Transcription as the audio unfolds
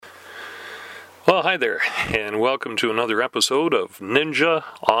Well, hi there, and welcome to another episode of Ninja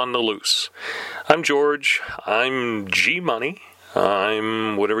on the Loose. I'm George. I'm G-Money.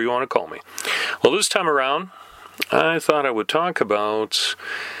 I'm whatever you want to call me. Well, this time around, I thought I would talk about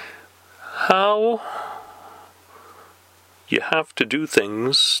how you have to do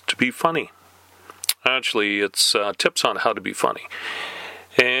things to be funny. Actually, it's tips on how to be funny.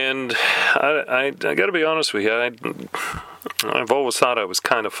 And I got to be honest with you, I've always thought I was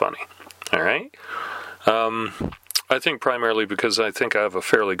kind of funny. All right. I think primarily because I think I have a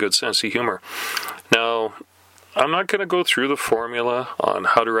fairly good sense of humor. Now, I'm not going to go through the formula on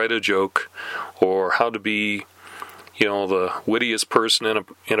how to write a joke or how to be, the wittiest person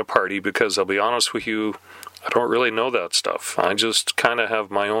in a party, because I'll be honest with you, I don't really know that stuff. I just kind of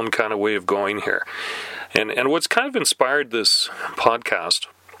have my own kind of way of going here. And what's kind of inspired this podcast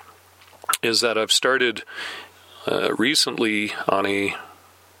is that I've started recently on a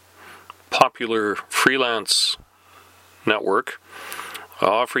popular freelance network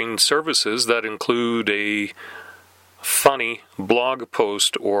offering services that include a funny blog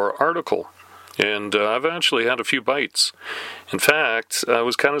post or article. And I've actually had a few bites. In fact, I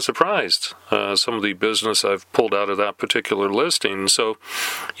was kind of surprised some of the business I've pulled out of that particular listing. So,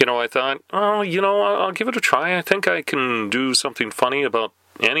 I thought, I'll give it a try. I think I can do something funny about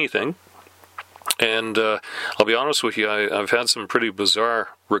anything. And I'll be honest with you, I've had some pretty bizarre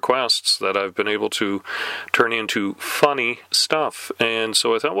requests that I've been able to turn into funny stuff. And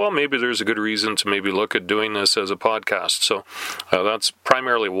so I thought, well, maybe there's a good reason to maybe look at doing this as a podcast. So that's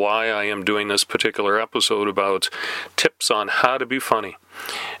primarily why I am doing this particular episode about tips on how to be funny.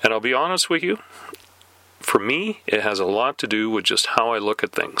 And I'll be honest with you, for me, it has a lot to do with just how I look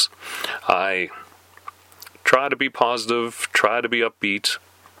at things. I try to be positive, try to be upbeat,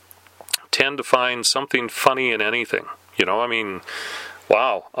 tend to find something funny in anything. A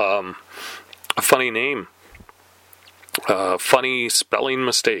funny name, funny spelling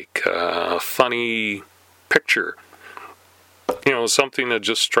mistake, funny picture, something that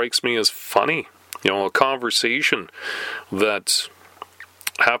just strikes me as funny, a conversation that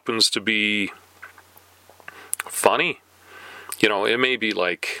happens to be funny. It may be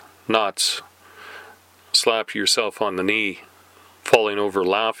like not slap yourself on the knee, falling over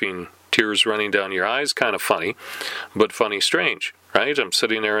laughing, tears running down your eyes, kind of funny, but funny strange, right? I'm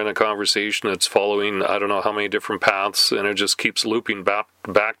sitting there in a conversation that's following I don't know how many different paths, and it just keeps looping back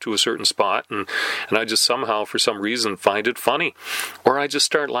to a certain spot, and I just somehow, for some reason, find it funny. Or I just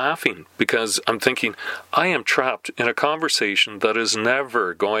start laughing because I'm thinking, I am trapped in a conversation that is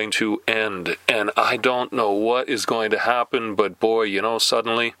never going to end, and I don't know what is going to happen, but boy,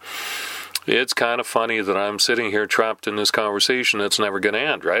 suddenly it's kind of funny that I'm sitting here trapped in this conversation that's never going to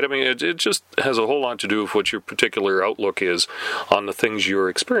end, right? I mean, it just has a whole lot to do with what your particular outlook is on the things you're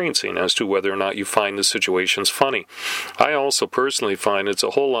experiencing as to whether or not you find the situations funny. I also personally find it's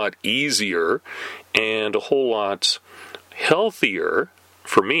a whole lot easier and a whole lot healthier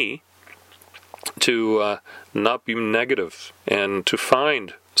for me to not be negative and to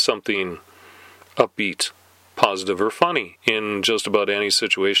find something upbeat, positive, or funny in just about any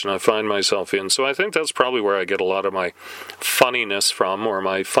situation I find myself in. So I think that's probably where I get a lot of my funniness from, or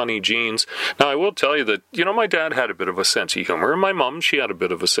my funny genes. Now, I will tell you that, my dad had a bit of a sense of humor, and my mom, she had a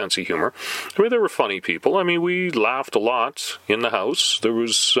bit of a sense of humor. I mean, they were funny people. I mean, we laughed a lot in the house. There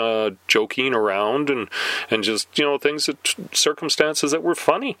was joking around and just, things circumstances that were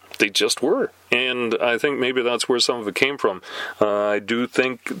funny. They just were. And I think maybe that's where some of it came from. I do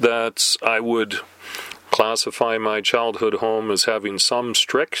think that I would classify my childhood home as having some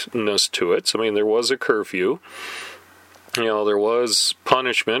strictness to it. I mean, there was a curfew. There was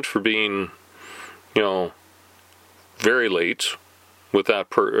punishment for being, very late with that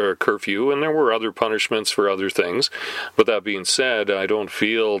curfew, and there were other punishments for other things. But that being said, I don't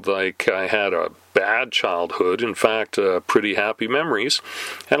feel like I had a bad childhood. In fact, pretty happy memories,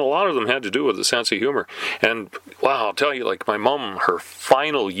 and a lot of them had to do with a sense of humor. And wow, I'll tell you, like my mom, her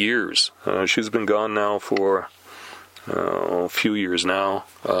final years, she's been gone now for a few years now,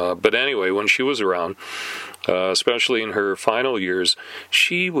 but anyway, when she was around, especially in her final years,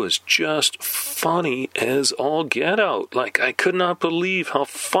 she was just funny as all get out. Like, I could not believe how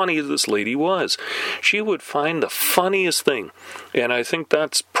funny this lady was. She would find the funniest thing, and I think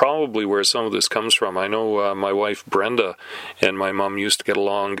that's probably where some of this comes from. I know my wife Brenda and my mom used to get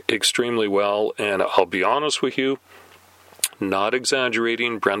along extremely well, and I'll be honest with you, not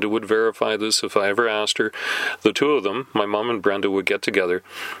exaggerating, Brenda would verify this if I ever asked her. The two of them, my mom and Brenda, would get together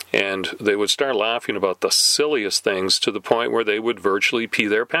and they would start laughing about the silliest things to the point where they would virtually pee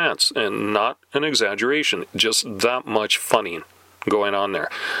their pants. And not an exaggeration, just that much funny going on there.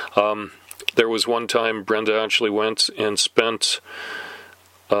 There was one time Brenda actually went and spent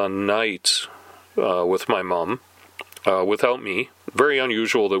a night with my mom without me. Very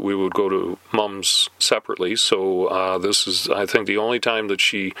unusual that we would go to Mom's separately. So this is, I think, the only time that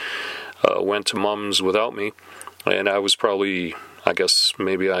she went to Mom's without me. And I was probably, I guess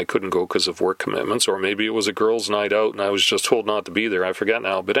maybe I couldn't go because of work commitments, or maybe it was a girls' night out and I was just told not to be there. I forget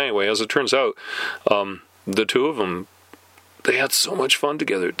now. But anyway, as it turns out, the two of them, they had so much fun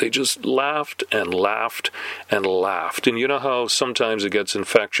together. They just laughed and laughed and laughed. And you know how sometimes it gets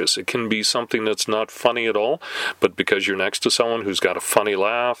infectious. It can be something that's not funny at all, but because you're next to someone who's got a funny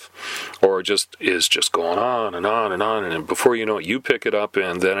laugh, or just is just going on and on and on, and before you know it, you pick it up,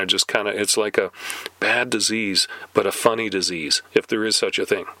 and then it just kind of, it's like a bad disease, but a funny disease, if there is such a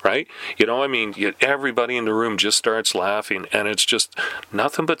thing, right? You know, I mean, everybody in the room just starts laughing, and it's just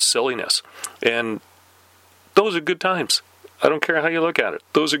nothing but silliness. And those are good times. I don't care how you look at it.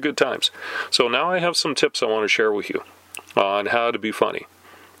 Those are good times. So now I have some tips I want to share with you on how to be funny.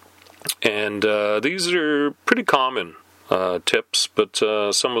 And these are pretty common tips, but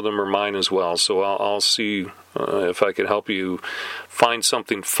some of them are mine as well. So I'll see if I can help you find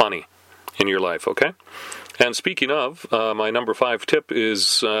something funny in your life, okay? And speaking of, my number 5 tip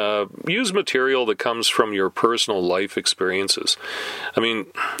is use material that comes from your personal life experiences. I mean,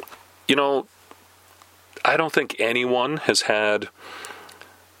 you know, I don't think anyone has had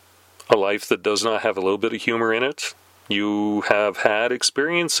a life that does not have a little bit of humor in it. You have had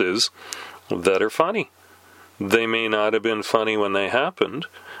experiences that are funny. They may not have been funny when they happened,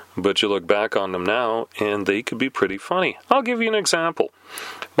 but you look back on them now and they could be pretty funny. I'll give you an example.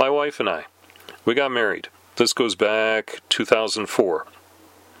 My wife and I, we got married. This goes back 2004.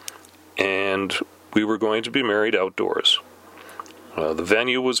 And we were going to be married outdoors. The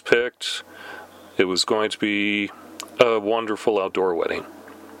venue was picked. It was going to be a wonderful outdoor wedding.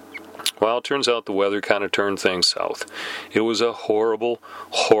 Well, it turns out the weather kind of turned things south. It was a horrible,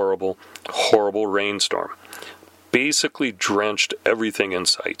 horrible, horrible rainstorm. Basically drenched everything in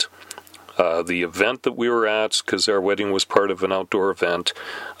sight. The event that we were at, because our wedding was part of an outdoor event,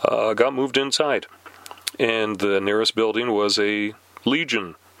 got moved inside. And the nearest building was a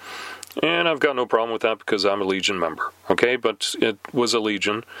Legion. And I've got no problem with that because I'm a Legion member. Okay, but it was a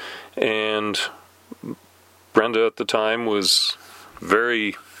Legion. And Brenda at the time was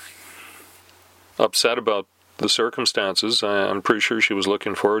very upset about the circumstances. I'm pretty sure she was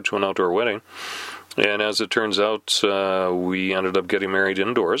looking forward to an outdoor wedding. And as it turns out, we ended up getting married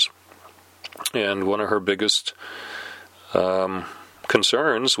indoors. And one of her biggest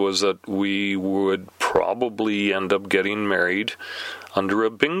concerns was that we would probably end up getting married under a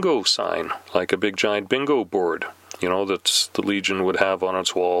bingo sign, like a big giant bingo board, you know, that the Legion would have on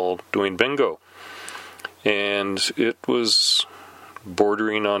its wall doing bingo. And it was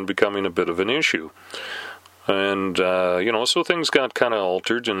bordering on becoming a bit of an issue. And, you know, so things got kind of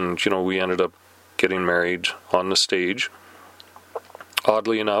altered, and, you know, we ended up getting married on the stage,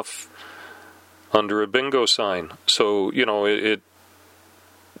 oddly enough, under a bingo sign. So, you know, it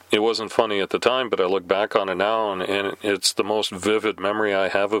wasn't funny at the time, but I look back on it now, and it's the most vivid memory I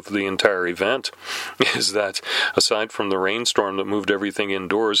have of the entire event, is that aside from the rainstorm that moved everything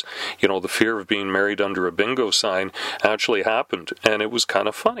indoors, you know, the fear of being married under a bingo sign actually happened, and it was kind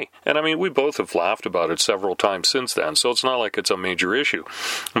of funny. And I mean, we both have laughed about it several times since then, so it's not like it's a major issue.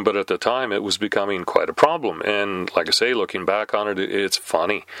 But at the time, it was becoming quite a problem, and like I say, looking back on it, it's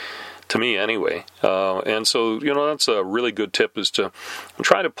funny. To me, anyway. And so, you know, that's a really good tip, is to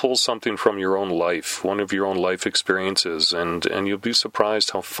try to pull something from your own life, one of your own life experiences, and you'll be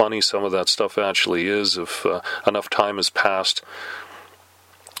surprised how funny some of that stuff actually is if enough time has passed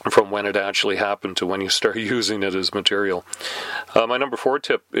from when it actually happened to when you start using it as material. My number 4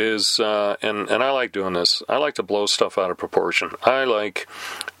 tip is, and I like doing this, I like to blow stuff out of proportion. I like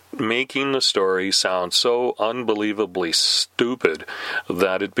making the story sound so unbelievably stupid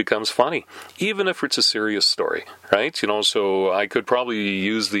that it becomes funny, even if it's a serious story, right? You know, so I could probably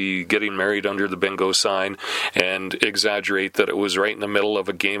use the getting married under the bingo sign and exaggerate that it was right in the middle of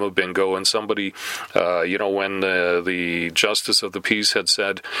a game of bingo, and somebody, you know, when the justice of the peace had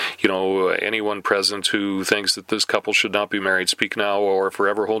said, you know, anyone present who thinks that this couple should not be married, speak now or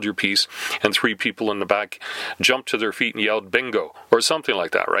forever hold your peace, and 3 people in the back jumped to their feet and yelled bingo, or something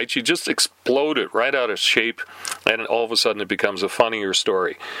like that, right? You just explode it right out of shape, and all of a sudden it becomes a funnier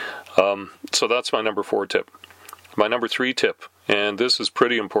story. So that's my number 4 tip. My number 3 tip, and this is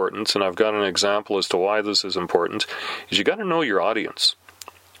pretty important, and I've got an example as to why this is important, is you got to know your audience.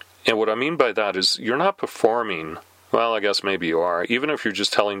 And what I mean by that is you're not performing Well, I guess maybe you are. Even if you're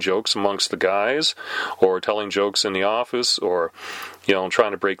just telling jokes amongst the guys, or telling jokes in the office, or,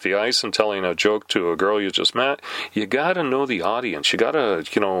 trying to break the ice and telling a joke to a girl you just met, you gotta know the audience. You gotta,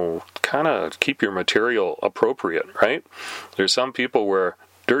 kind of keep your material appropriate, right? There's some people where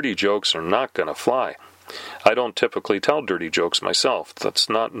dirty jokes are not gonna fly. I don't typically tell dirty jokes myself. That's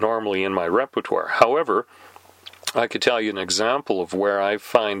not normally in my repertoire. However, I could tell you an example of where I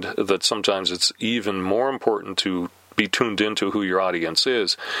find that sometimes it's even more important to be tuned into who your audience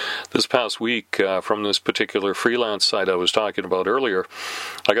is. This past week, from this particular freelance site I was talking about earlier,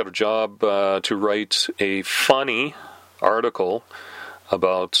 I got a job to write a funny article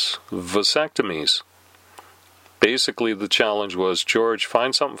about vasectomies. Basically, the challenge was, George,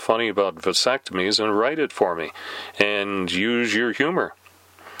 find something funny about vasectomies and write it for me, and use your humor.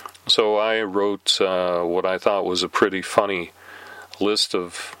 So I wrote what I thought was a pretty funny list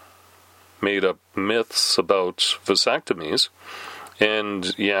of made-up myths about vasectomies.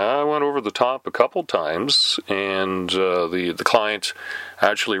 And I went over the top a couple times, and the client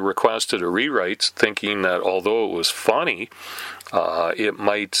actually requested a rewrite, thinking that although it was funny, it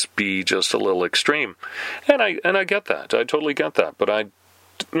might be just a little extreme. And I get that. I totally get that. But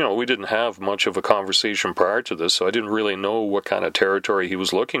we didn't have much of a conversation prior to this, so I didn't really know what kind of territory he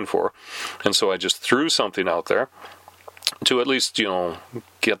was looking for. And so I just threw something out there to at least,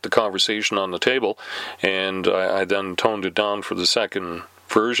 get the conversation on the table. And I then toned it down for the second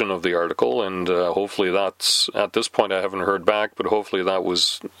version of the article, and hopefully that's, at this point I haven't heard back, but hopefully that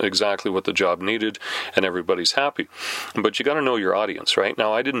was exactly what the job needed, and everybody's happy. But you got to know your audience, right?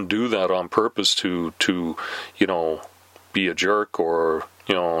 Now, I didn't do that on purpose to be a jerk or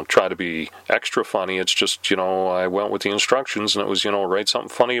try to be extra funny. It's just, I went with the instructions, and it was, write something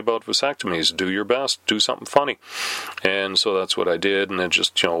funny about vasectomies. Do your best. Do something funny. And so that's what I did, and it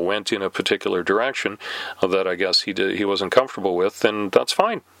just, went in a particular direction that I guess he wasn't comfortable with, and that's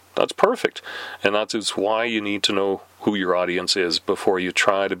fine. That's perfect. And that is why you need to know who your audience is before you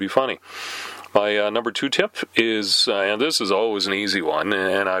try to be funny. My number 2 tip is, and this is always an easy one,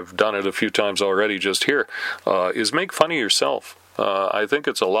 and I've done it a few times already just here, is make fun of yourself. I think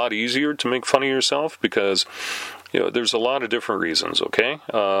it's a lot easier to make fun of yourself because there's a lot of different reasons, okay?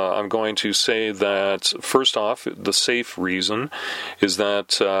 I'm going to say that, first off, the safe reason is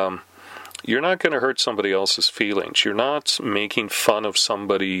that you're not going to hurt somebody else's feelings. You're not making fun of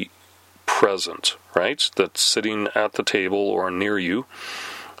somebody present, right, that's sitting at the table or near you.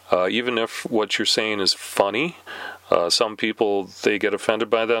 Even if what you're saying is funny, some people, they get offended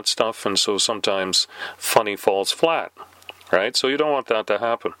by that stuff, and so sometimes funny falls flat, right? So you don't want that to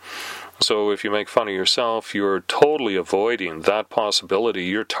happen. So if you make fun of yourself, you're totally avoiding that possibility.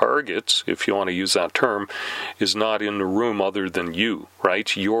 Your target, if you want to use that term, is not in the room other than you,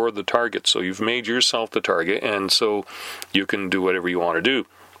 right? You're the target. So you've made yourself the target, and so you can do whatever you want to do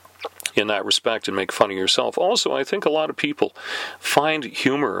in that respect and make fun of yourself. Also, I think a lot of people find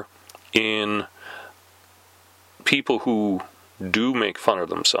humor in people who do make fun of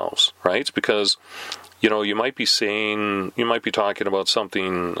themselves, right? Because you might be talking about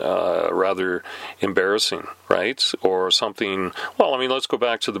something rather embarrassing, right? Or something, let's go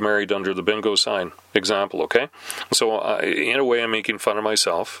back to the married under the bingo sign example, okay? So in a way, I'm making fun of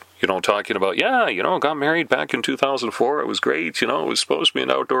myself, talking about, got married back in 2004. It was great. It was supposed to be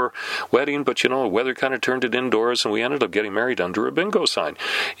an outdoor wedding, but, the weather kind of turned it indoors, and we ended up getting married under a bingo sign,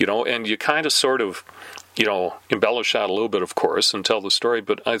 and you kind of sort of, embellish that a little bit, of course, and tell the story.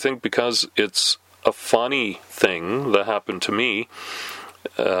 But I think because it's a funny thing that happened to me,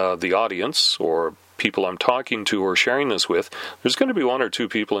 the audience or people I'm talking to or sharing this with, there's going to be one or two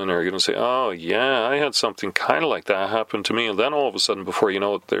people in there who are going to say, oh yeah, I had something kind of like that happen to me. And then all of a sudden, before you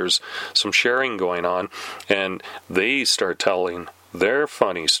know it, there's some sharing going on, and they start telling their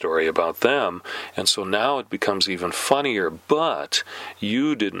funny story about them, and so now it becomes even funnier, but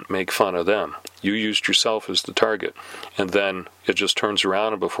you didn't make fun of them. You used yourself as the target, and then it just turns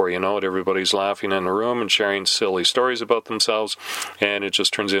around, and before you know it, everybody's laughing in the room and sharing silly stories about themselves, and it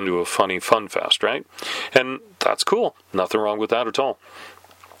just turns into a funny fun fest, right? And that's cool. Nothing wrong with that at all.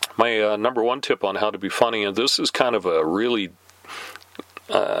 My number 1 tip on how to be funny, and this is kind of a really,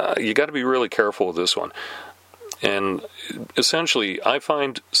 you got to be really careful with this one. And essentially, I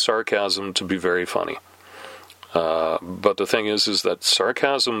find sarcasm to be very funny. But the thing is that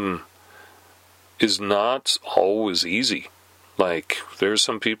sarcasm is not always easy. Like, there's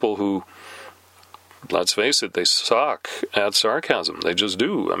some people who, let's face it, they suck at sarcasm. They just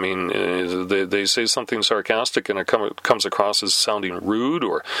do. I mean, they say something sarcastic and it comes across as sounding rude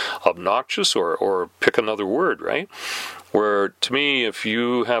or obnoxious or pick another word, right? Where, to me, if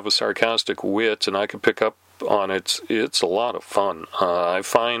you have a sarcastic wit and I can pick up on it, it's a lot of fun. I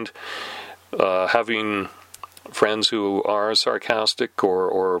find having friends who are sarcastic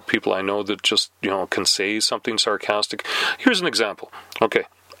or people I know that just, can say something sarcastic. Here's an example. Okay.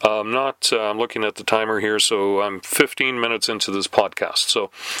 I'm looking at the timer here, so I'm 15 minutes into this podcast.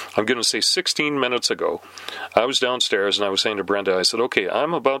 So I'm going to say 16 minutes ago, I was downstairs and I was saying to Brenda, I said, okay,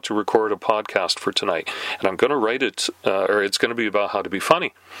 I'm about to record a podcast for tonight, and I'm going to write it, or it's going to be about how to be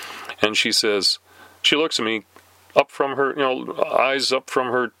funny. And she says, she looks at me up from her, eyes up from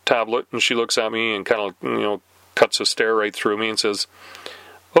her tablet, and she looks at me and kind of, cuts a stare right through me and says,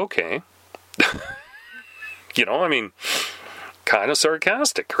 okay. Kind of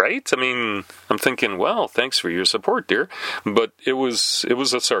sarcastic, right? I'm thinking, well, thanks for your support, dear. But it was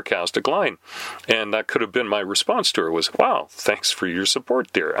a sarcastic line. And that could have been my response to her was, wow, thanks for your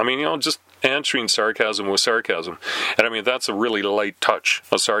support, dear. Just answering sarcasm with sarcasm. And that's a really light touch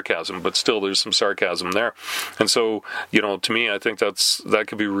of sarcasm, but still there's some sarcasm there. And so, to me, I think that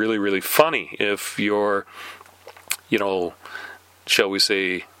could be really, really funny if you're, shall we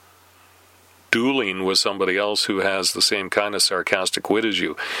say, dueling with somebody else who has the same kind of sarcastic wit as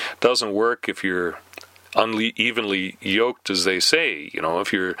you. Doesn't work if you're evenly yoked, as they say.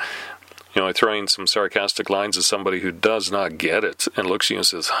 If you're, throwing some sarcastic lines at somebody who does not get it and looks at you and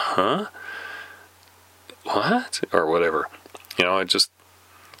says, huh? What? Or whatever. It just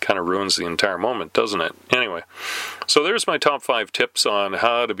kind of ruins the entire moment, doesn't it? Anyway, so there's my top 5 tips on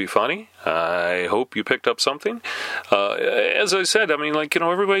how to be funny. I hope you picked up something. As I said,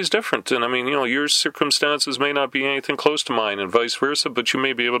 everybody's different. And your circumstances may not be anything close to mine and vice versa, but you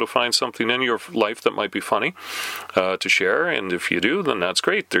may be able to find something in your life that might be funny to share. And if you do, then that's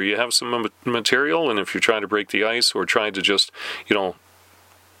great. There you have some material. And if you're trying to break the ice or trying to just,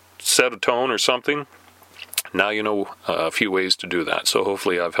 set a tone or something, now you know a few ways to do that. So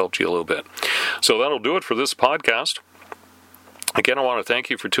hopefully I've helped you a little bit. So that'll do it for this podcast. Again, I want to thank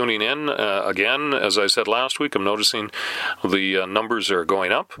you for tuning in. Again, as I said last week, I'm noticing the numbers are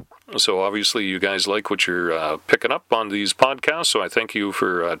going up. So obviously you guys like what you're picking up on these podcasts. So I thank you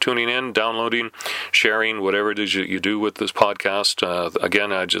for tuning in, downloading, sharing, whatever it is you do with this podcast.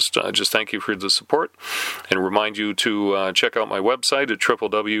 Again, I just thank you for the support and remind you to check out my website at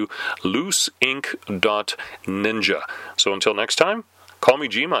www.looseinc.ninja. So until next time, call me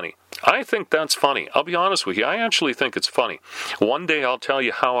G-Money. I think that's funny. I'll be honest with you. I actually think it's funny. One day I'll tell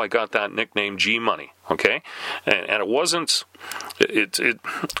you how I got that nickname G-Money, okay? And it wasn't, it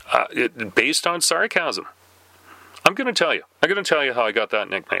based on sarcasm. I'm going to tell you how I got that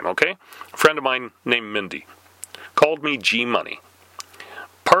nickname, okay? A friend of mine named Mindy called me G-Money.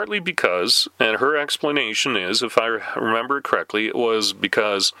 Partly because, and her explanation is, if I remember it correctly, it was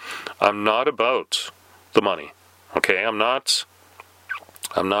because I'm not about the money, okay? I'm not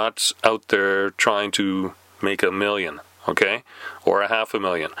out there trying to make $1 million, okay, or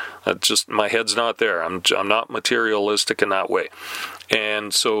 $500,000. Just my head's not there. I'm not materialistic in that way.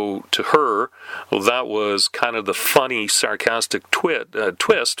 And so to her, that was kind of the funny, sarcastic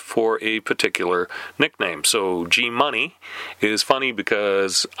twist for a particular nickname. So G Money is funny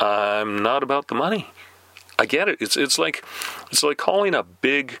because I'm not about the money. I get it. It's like calling a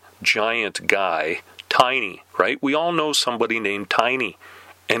big giant guy Tiny, right? We all know somebody named Tiny.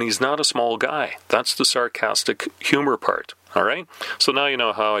 And he's not a small guy. That's the sarcastic humor part, all right? So now you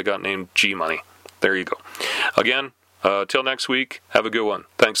know how I got named G-Money. There you go. Again, till next week, have a good one.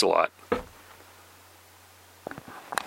 Thanks a lot.